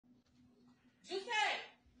Jusay.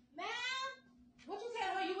 Ma'am. What you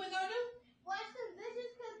tell her you wasn't gonna do? Wash the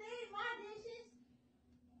dishes because they ain't my dishes.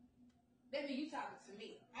 Baby, you talking to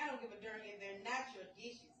me. I don't give a darn if they're not your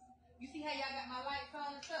dishes. You see how y'all got my lights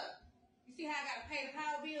on and stuff? You see how I got to pay the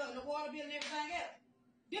power bill and the water bill and everything else?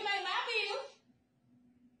 Them ain't my bills.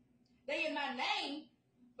 They in my name,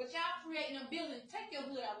 but y'all creating them buildings. Take your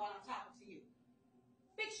hood out while I'm talking to you.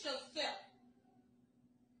 Fix yourself.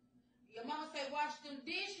 Your mama say wash them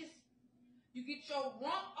dishes. You get your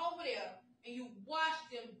rump over there and you wash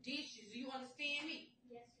them dishes. Do you understand me?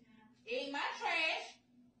 Yes, ma'am. It ain't my trash,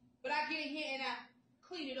 but I get in here and I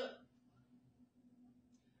clean it up.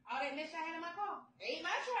 All that mess I had in my car, it ain't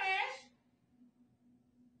my trash.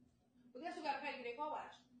 But guess who got to pay for their car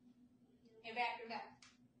wash? And vacuum out.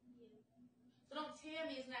 So don't tell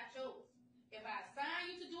me it's not yours. If I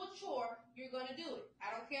assign you to do a chore, you're going to do it.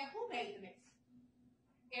 I don't care who made the mess.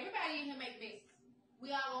 Everybody in here make messes.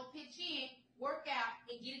 We all going to pitch in, work out,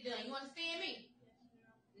 and get it done. You understand me? Yes,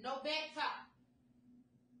 ma'am. No back talk.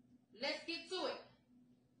 Let's get to it.